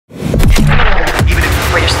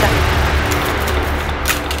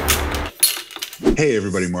Hey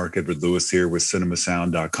everybody, Mark Edward Lewis here with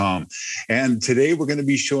cinemasound.com. And today we're going to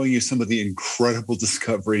be showing you some of the incredible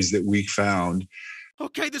discoveries that we found.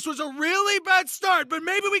 Okay, this was a really bad start, but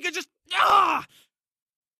maybe we could just...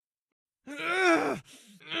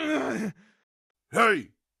 Hey,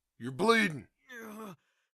 you're bleeding.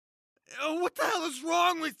 What the hell is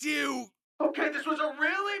wrong with you? Okay, this was a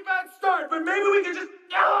really bad start, but maybe we could just...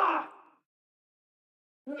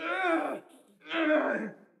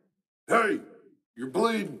 Hey, you're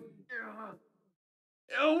bleeding.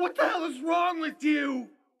 What the hell is wrong with you?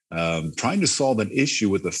 Trying to solve an issue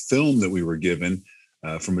with a film that we were given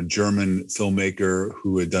from a German filmmaker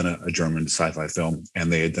who had done a German sci-fi film,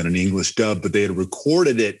 and they had done an English dub, but they had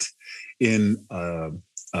recorded it in a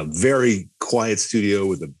very quiet studio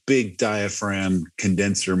with a big diaphragm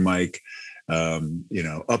condenser mic,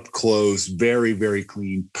 up close, very, very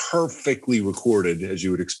clean, perfectly recorded, as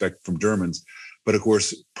you would expect from Germans. But of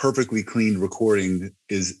course, perfectly clean recording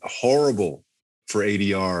is horrible for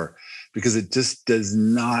ADR because it just does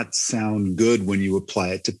not sound good when you apply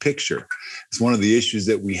it to picture. It's one of the issues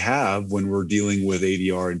that we have when we're dealing with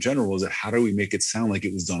ADR in general, is that how do we make it sound like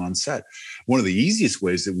it was done on set? One of the easiest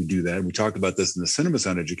ways that we do that, and we talked about this in the cinema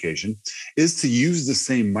sound education, is to use the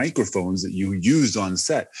same microphones that you used on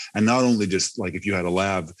set. And not only just like if you had a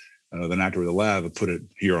lav, an actor with a lav would put it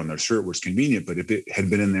here on their shirt where it's convenient, but if it had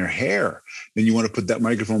been in their hair, then you want to put that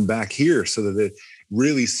microphone back here so that it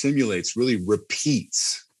really simulates, really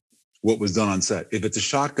repeats what was done on set. If it's a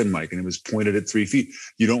shotgun mic and it was pointed at 3 feet,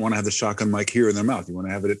 you don't want to have the shotgun mic here in their mouth. You want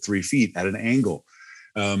to have it at 3 feet at an angle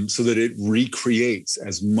so that it recreates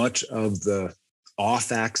as much of the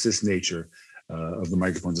off-axis nature of the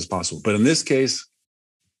microphones as possible. But in this case,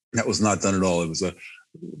 that was not done at all. It was a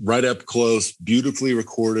right up close, beautifully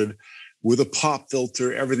recorded with a pop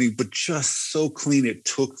filter, everything, but just so clean it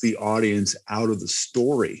took the audience out of the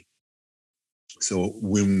story. So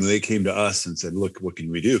when they came to us and said, look, what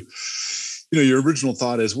can we do? Your original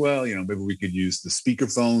thought is, well, maybe we could use the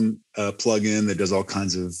speakerphone plug-in that does all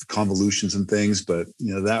kinds of convolutions and things, but,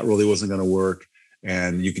 that really wasn't going to work.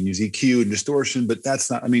 And you can use EQ and distortion, but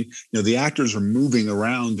that's not, the actors are moving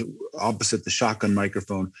around opposite the shotgun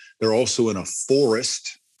microphone. They're also in a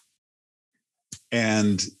forest.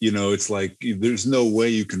 And, it's like, there's no way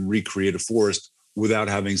you can recreate a forest without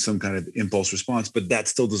having some kind of impulse response, but that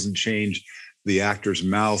still doesn't change the actor's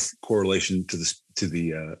mouth correlation to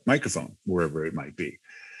the microphone, wherever it might be.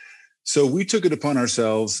 So we took it upon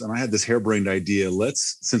ourselves, and I had this harebrained idea.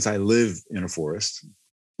 Since I live in a forest,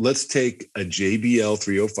 let's take a JBL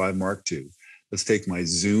 305 Mark II. Let's take my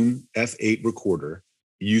Zoom F8 recorder,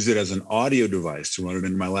 use it as an audio device to run it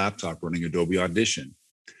into my laptop running Adobe Audition.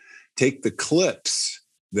 Take the clips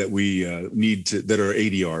that we need that are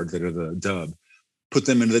ADR, that are the dub, put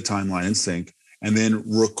them into the timeline and sync, and then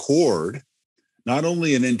record not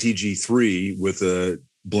only an NTG3 with a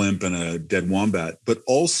blimp and a dead wombat, but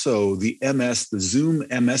also the Zoom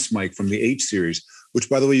MS mic from the H series, which,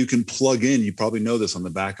 by the way, you can plug in. You probably know this on the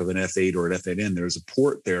back of an F8 or an F8N. There's a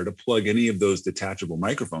port there to plug any of those detachable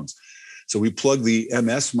microphones. So we plugged the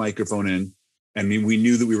MS microphone in, and we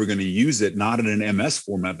knew that we were going to use it not in an MS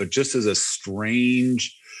format, but just as a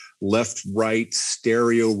strange left-right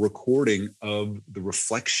stereo recording of the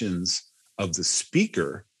reflections of the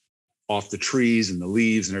speaker off the trees and the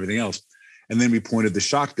leaves and everything else. And then we pointed the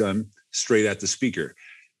shotgun straight at the speaker.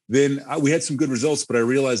 Then we had some good results, but I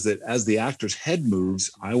realized that as the actor's head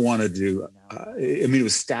moves, I wanted to, it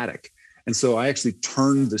was static. And so I actually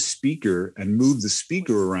turned the speaker and moved the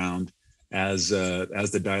speaker around as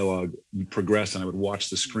the dialogue progressed, and I would watch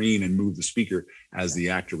the screen and move the speaker as the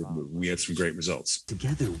actor would move. We had some great results.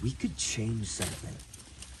 Together, we could change something.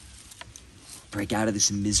 Break out of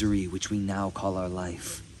this misery which we now call our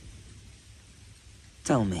life.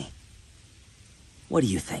 Tell me, what do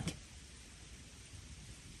you think?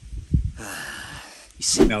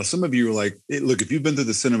 Now, some of you are like, hey, look, if you've been through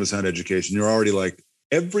the cinema sound education, you're already like,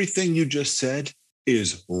 everything you just said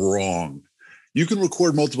is wrong. You can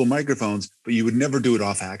record multiple microphones, but you would never do it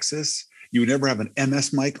off axis. You would never have an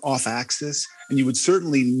MS mic off axis, and you would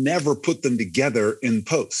certainly never put them together in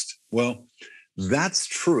post. Well, that's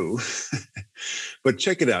true. But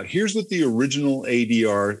check it out. Here's what the original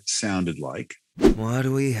ADR sounded like. What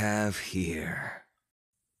do we have here?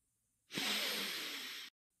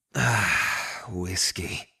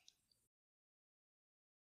 Whiskey.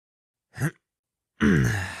 I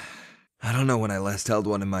don't know when I last held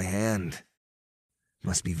one in my hand.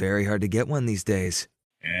 Must be very hard to get one these days.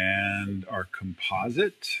 And our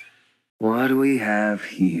composite. What do we have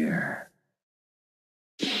here?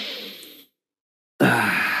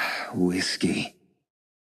 Whiskey.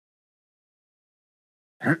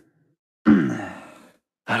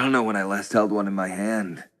 don't know when I last held one in my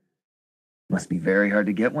hand. Must be very hard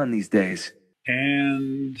to get one these days.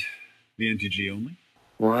 And the NTG only.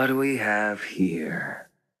 What do we have here?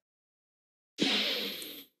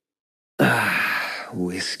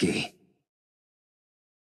 Whiskey.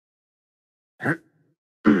 I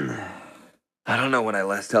don't know when I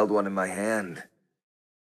last held one in my hand.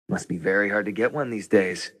 Must be very hard to get one these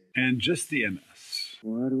days. And just the MS.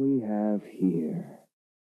 What do we have here?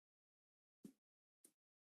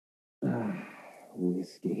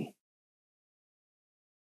 Whiskey.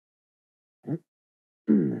 I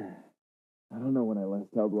don't know when I last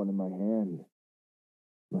held one in my hand.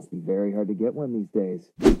 Must be very hard to get one these days.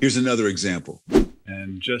 Here's another example.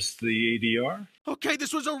 And just the ADR. Okay,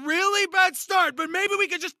 this was a really bad start, but maybe we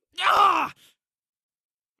could just...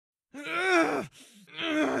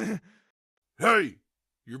 Hey,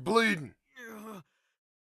 you're bleeding.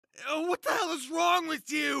 What the hell is wrong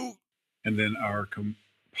with you? And then our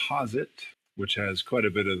composite, which has quite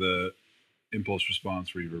a bit of the impulse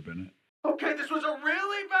response reverb in it. Okay, this was a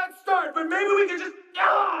really bad start, but maybe we could just...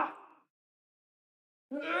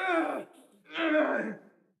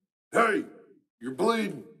 Hey, you're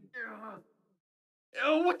bleeding.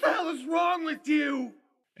 What the hell is wrong with you?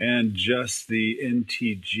 And just the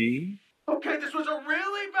NTG. Okay, this was a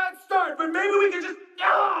really bad start, but maybe we could just...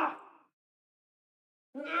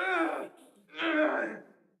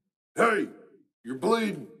 Hey, you're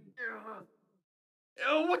bleeding.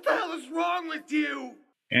 What the hell is wrong with you?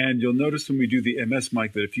 And you'll notice when we do the MS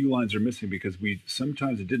mic that a few lines are missing because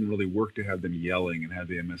sometimes it didn't really work to have them yelling and have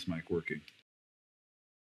the MS mic working.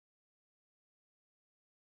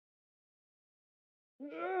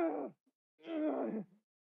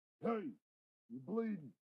 Hey, you're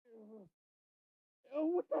bleeding.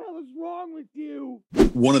 What the hell is wrong with you?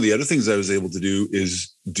 One of the other things I was able to do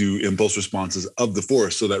is do impulse responses of the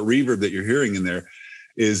force. So that reverb that you're hearing in there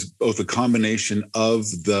is both a combination of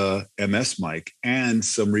the MS mic and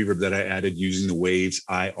some reverb that I added using the Waves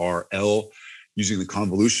IRL, using the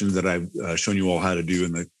convolution that I've shown you all how to do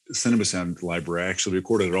in the Cinema Sound library. I actually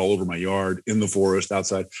recorded it all over my yard, in the forest,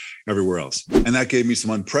 outside, everywhere else. And that gave me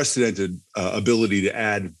some unprecedented ability to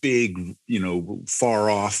add big, far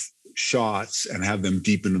off shots and have them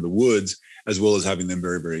deep into the woods, as well as having them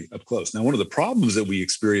very, very up close. Now, one of the problems that we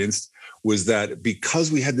experienced was that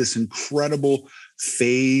because we had this incredible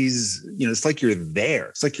phase, it's like you're there.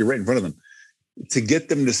 It's like you're right in front of them. To get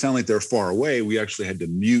them to sound like they're far away, we actually had to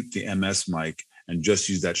mute the MS mic and just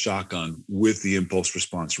use that shotgun with the impulse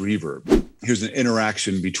response reverb. Here's an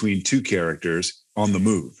interaction between two characters on the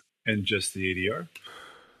move. And just the ADR.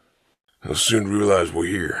 They'll soon realize we're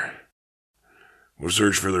here. We'll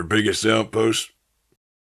search for their biggest outpost,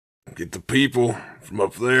 get the people from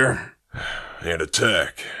up there, and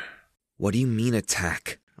attack. What do you mean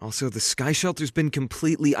attack? Also, the sky shelter's been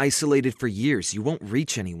completely isolated for years. You won't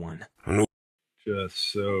reach anyone.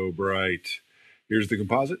 Just so bright. Here's the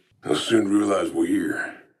composite. They'll soon realize we're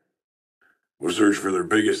here. We'll search for their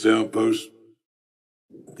biggest outpost,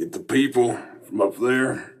 get the people from up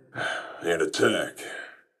there, and attack.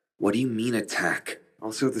 What do you mean attack?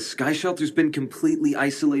 Also, the sky shelter's been completely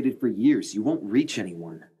isolated for years. You won't reach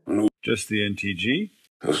anyone. Just the NTG.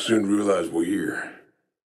 They'll soon realize we're here.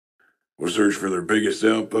 We'll search for their biggest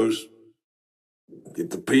outpost, get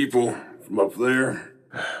the people from up there,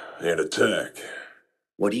 and attack.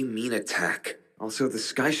 What do you mean attack? Also, the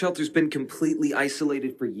sky shelter's been completely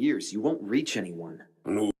isolated for years. You won't reach anyone.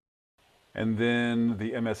 And then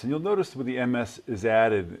the MS. And you'll notice when the MS is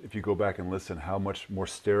added, if you go back and listen, how much more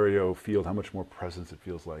stereo field, how much more presence it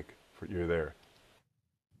feels like for you're there.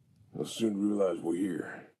 They'll soon realize we're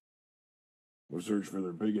here. We'll search for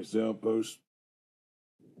their biggest outpost,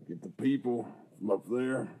 get the people from up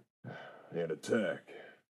there, and attack.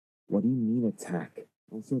 What do you mean attack?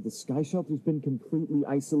 Also, the sky shelter's been completely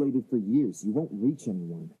isolated for years. You won't reach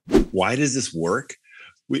anyone. Why does this work?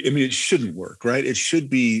 It shouldn't work, right? It should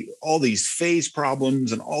be all these phase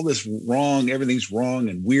problems and all this wrong, everything's wrong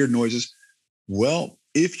and weird noises. Well,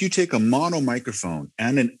 if you take a mono microphone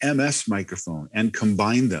and an MS microphone and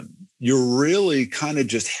combine them, you're really kind of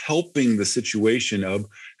just helping the situation of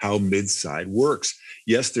how mid-side works.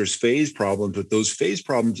 Yes, there's phase problems, but those phase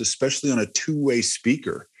problems, especially on a two-way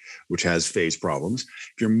speaker, which has phase problems,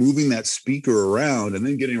 if you're moving that speaker around and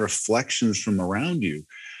then getting reflections from around you,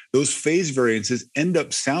 those phase variances end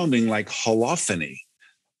up sounding like holophony,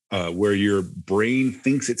 where your brain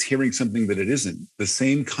thinks it's hearing something that it isn't. The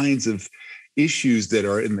same kinds of issues that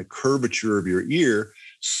are in the curvature of your ear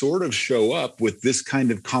sort of show up with this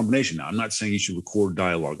kind of combination. Now, I'm not saying you should record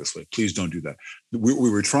dialogue this way. Please don't do that. What we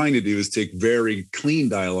were trying to do is take very clean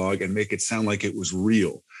dialogue and make it sound like it was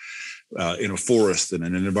real. in a forest and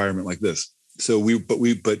in an environment like this. So but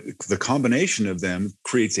the combination of them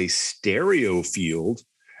creates a stereo field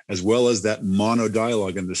as well as that mono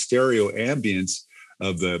dialogue, and the stereo ambience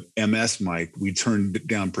of the MS mic, we turned it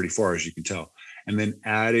down pretty far, as you can tell. And then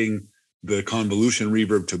adding the convolution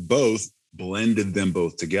reverb to both blended them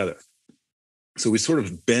both together. So we sort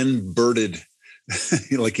of Ben Birded,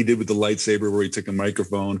 like he did with the lightsaber, where he took a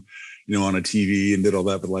microphone, on a TV and did all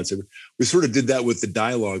that with the lightsaber. We sort of did that with the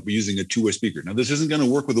dialogue, but using a two-way speaker. Now, this isn't going to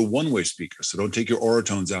work with a one-way speaker, so don't take your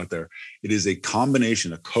Oratones out there. It is a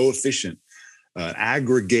combination, a coefficient,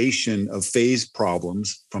 aggregation of phase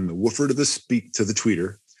problems from the woofer to the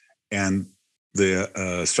tweeter and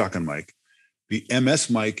the shotgun mic, the MS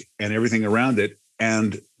mic and everything around it,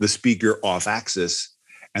 and the speaker off axis,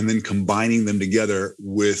 and then combining them together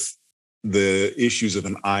with the issues of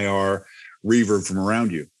an IR reverb from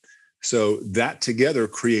around you. So that together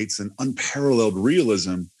creates an unparalleled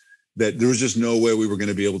realism that there was just no way we were going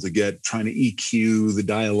to be able to get, trying to EQ the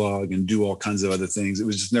dialogue and do all kinds of other things. It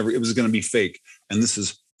was just never, it was going to be fake. And this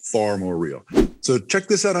is far more real. So check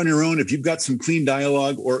this out on your own. If you've got some clean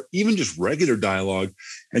dialogue or even just regular dialogue,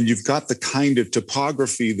 and you've got the kind of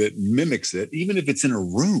topography that mimics it, even if it's in a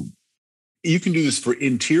room, you can do this for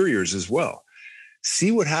interiors as well.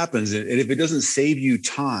 See what happens. And if it doesn't save you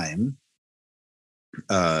time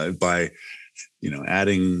by,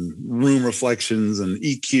 adding room reflections and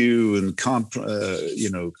EQ and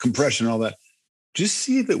compression, all that, just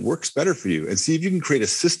see if it works better for you and see if you can create a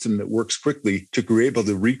system that works quickly to be able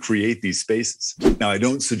to recreate these spaces. Now, I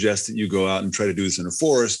don't suggest that you go out and try to do this in a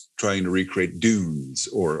forest, trying to recreate dunes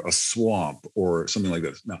or a swamp or something like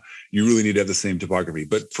this. No, you really need to have the same topography.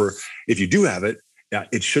 But if you do have it, yeah,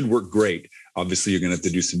 it should work great. Obviously, you're going to have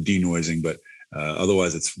to do some denoising, but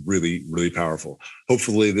otherwise, it's really, really powerful.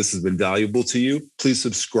 Hopefully, this has been valuable to you. Please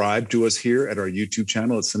subscribe to us here at our YouTube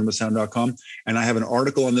channel at cinemasound.com. And I have an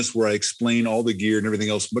article on this where I explain all the gear and everything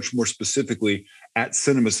else much more specifically at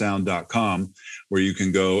cinemasound.com, where you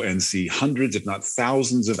can go and see hundreds, if not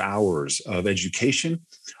thousands of hours of education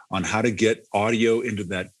on how to get audio into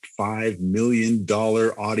that $5 million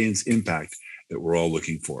audience impact that we're all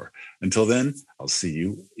looking for. Until then, I'll see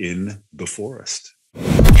you in the forest. Even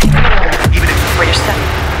if it's where you're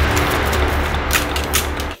stuck.